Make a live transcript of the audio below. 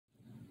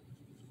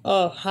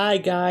Oh, hi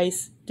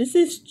guys. This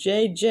is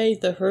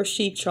JJ, the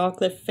Hershey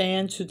Chocolate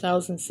Fan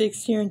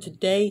 2006 here, and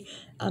today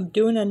I'm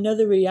doing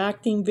another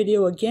reacting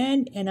video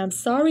again, and I'm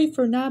sorry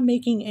for not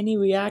making any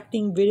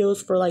reacting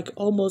videos for like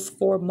almost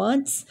 4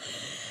 months.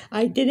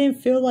 I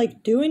didn't feel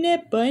like doing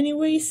it, but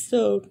anyway,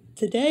 so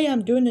today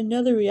I'm doing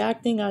another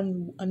reacting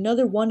on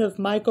another one of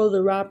Michael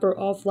the Rapper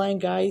Offline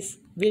Guy's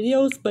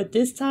videos, but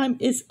this time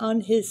it's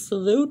on his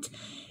salute.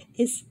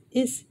 It's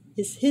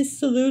his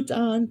salute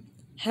on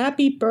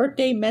happy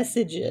birthday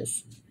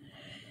messages.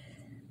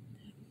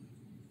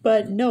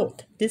 But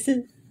note, this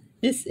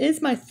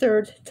is my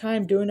third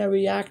time doing a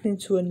reacting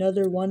to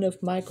another one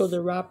of Michael the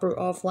Rapper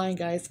Offline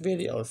Guy's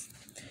videos.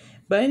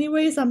 But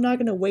anyways, I'm not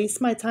gonna waste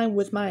my time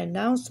with my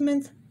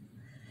announcement.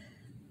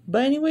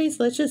 But anyways,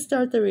 let's just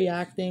start the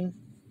reacting.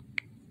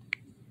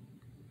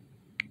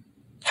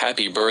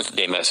 Happy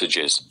birthday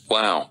messages.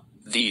 Wow,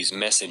 these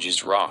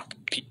messages rock.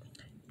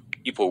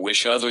 People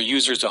wish other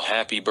users a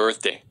happy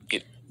birthday.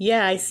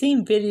 Yeah, I've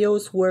seen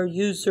videos where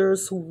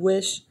users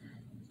wish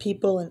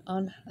people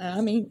an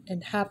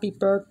happy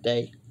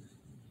birthday.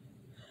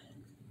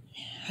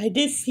 I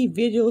did see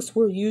videos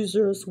where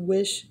users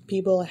wish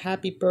people a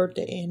happy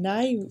birthday,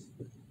 and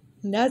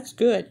that's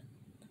good.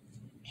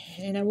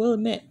 And I will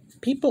admit,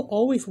 people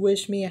always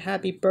wish me a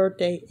happy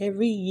birthday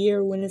every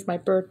year when it's my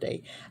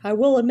birthday. I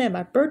will admit,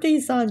 my birthday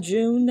is on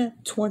June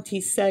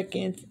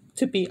 22nd,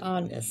 to be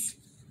honest.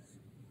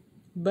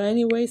 But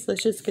anyways,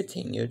 let's just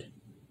continue.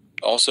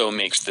 Also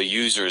makes the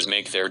users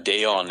make their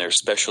day on their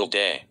special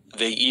day.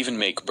 They even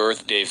make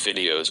birthday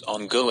videos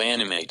on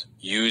GoAnimate.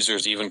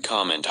 Users even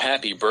comment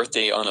happy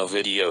birthday on a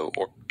video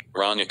or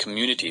on a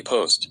community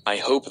post. I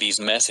hope these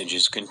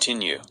messages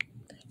continue.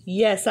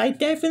 Yes, I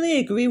definitely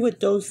agree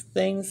with those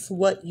things,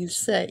 what you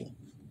say.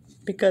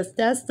 Because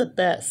that's the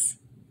best.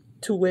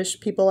 To wish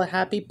people a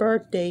happy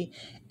birthday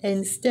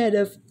instead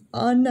of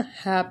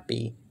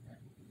unhappy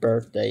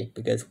birthday.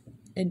 Because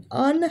an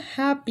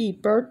unhappy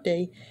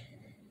birthday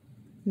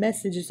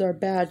messages are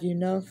bad, you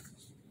know.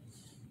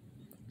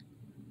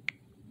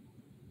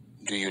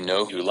 Do you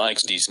know who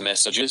likes these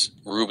messages?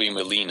 Ruby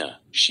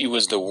Melina. She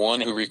was the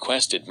one who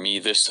requested me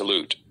this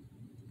salute.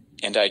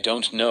 And I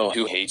don't know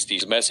who hates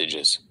these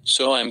messages,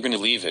 so I'm gonna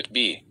leave it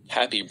be.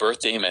 Happy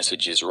birthday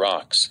messages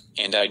rocks,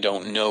 and I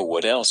don't know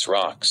what else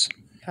rocks.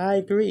 I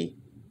agree.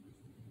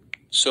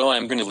 So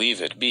I'm gonna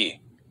leave it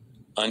be.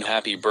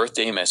 Unhappy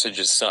birthday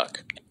messages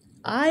suck.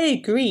 I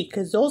agree,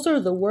 because those are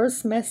the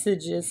worst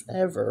messages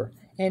ever.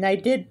 And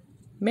I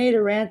made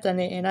a rant on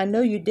it, and I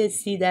know you did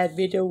see that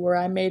video where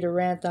I made a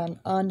rant on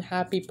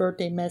unhappy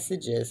birthday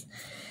messages.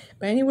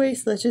 But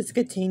anyways, let's just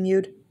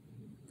continue.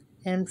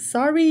 And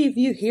sorry if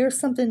you hear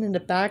something in the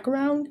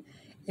background.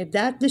 If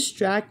that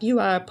distracts you,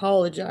 I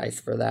apologize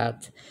for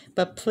that.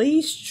 But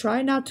please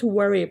try not to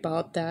worry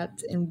about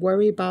that and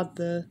worry about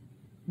the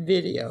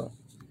video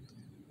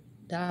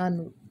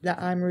that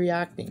I'm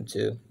reacting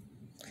to.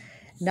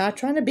 Not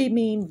trying to be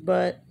mean,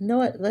 but you know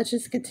what? Let's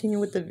just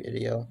continue with the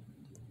video.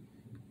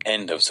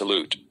 End of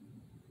salute.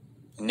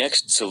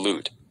 Next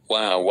salute.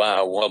 Wow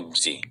wow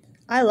wubsy.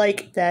 I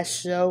like that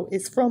show.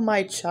 It's from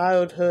my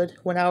childhood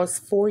when I was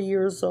 4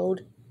 years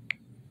old.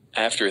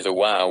 After the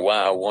wow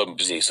wow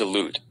wubsy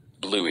salute,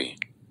 Bluey.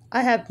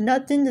 I have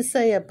nothing to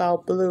say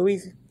about Bluey.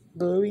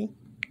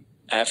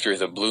 After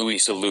the Bluey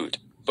salute,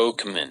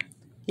 Pokemon.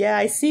 Yeah,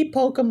 I see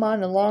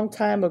Pokemon a long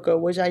time ago,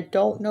 which I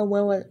don't know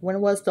when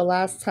was the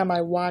last time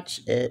I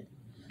watched it.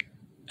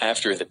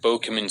 After the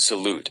Pokemon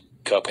salute,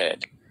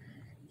 Cuphead.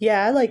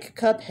 Yeah, I like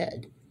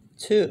Cuphead,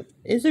 too.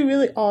 It's a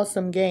really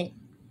awesome game.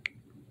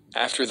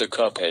 After the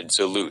Cuphead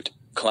salute,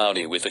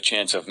 Cloudy with a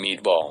Chance of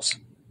Meatballs.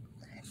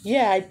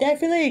 Yeah, I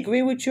definitely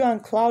agree with you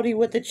on Cloudy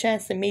with a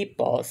Chance of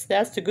Meatballs.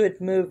 That's a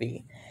good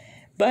movie.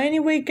 But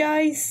anyway,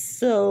 guys,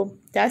 so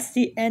that's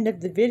the end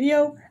of the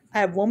video.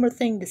 I have one more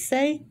thing to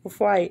say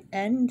before I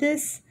end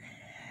this.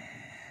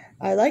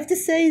 I like to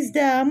say is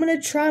that I'm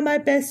going to try my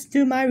best to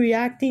do my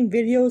reacting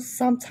videos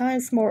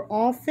sometimes more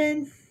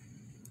often.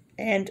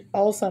 And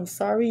also, I'm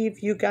sorry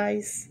if you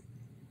guys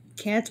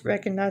can't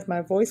recognize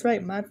my voice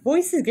right. My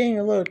voice is getting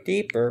a little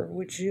deeper,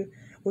 which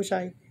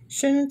I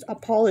shouldn't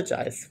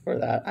apologize for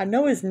that. I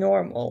know it's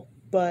normal,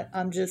 but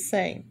I'm just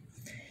saying.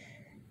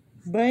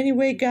 But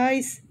anyway,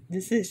 guys,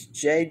 this is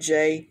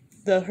JJ,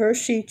 the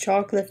Hershey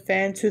Chocolate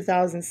Fan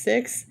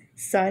 2006,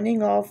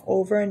 signing off,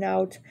 over and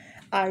out.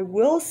 I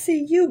will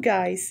see you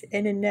guys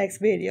in the next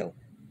video.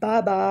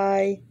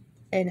 Bye-bye,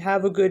 and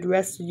have a good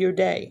rest of your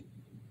day.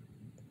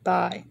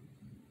 Bye.